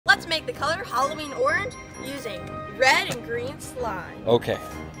let's make the color Halloween orange using red and green slime. Okay.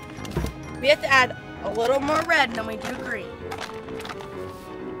 We have to add a little more red than we do green.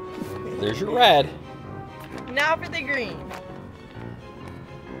 There's your red. Now for the green.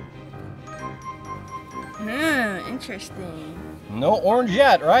 Interesting. No orange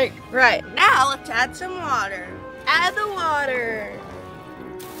yet, right? Right, now let's add some water. Add the water.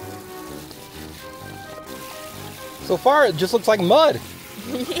 So far, it just looks like mud.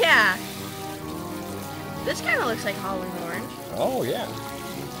 Yeah. This kind of looks like Halloween orange. Oh, yeah.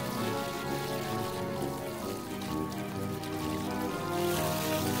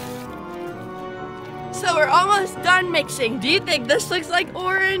 So we're almost done mixing. Do you think this looks like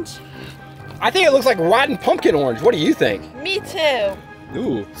orange? I think it looks like rotten pumpkin orange. What do you think? Me too.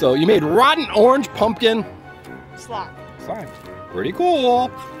 Ooh, so you made rotten orange pumpkin Slime. slime. Pretty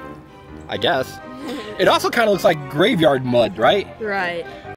cool, I guess. It also kind of looks like graveyard mud, right? Right.